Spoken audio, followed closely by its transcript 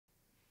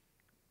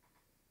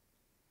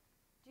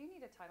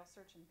need a title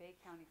search in Bay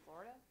County,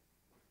 Florida?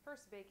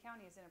 First, Bay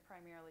County is in a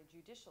primarily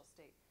judicial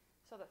state,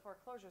 so that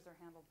foreclosures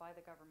are handled by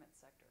the government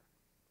sector.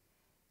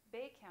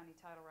 Bay County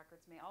title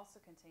records may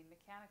also contain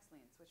mechanics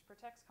liens, which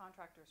protects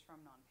contractors from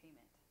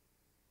non-payment.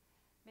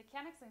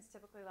 Mechanics liens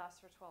typically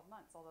last for 12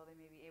 months, although they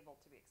may be able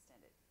to be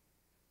extended.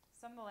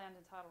 Some of the land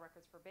and title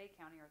records for Bay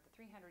County are at the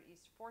 300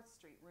 East 4th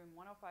Street, room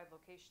 105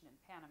 location in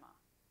Panama.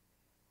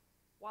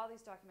 While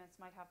these documents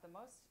might have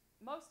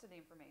most of the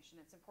information,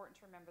 it's important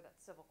to remember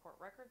that civil court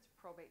records,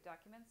 probate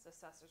documents,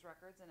 assessor's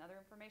records, and other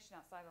information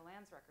outside of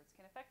lands records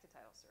can affect a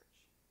title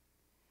search.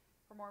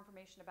 For more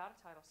information about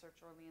a title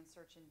search or lien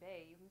search in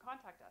Bay, you can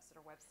contact us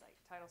at our website,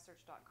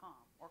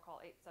 titlesearch.com, or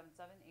call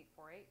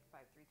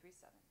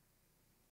 877-848-5337.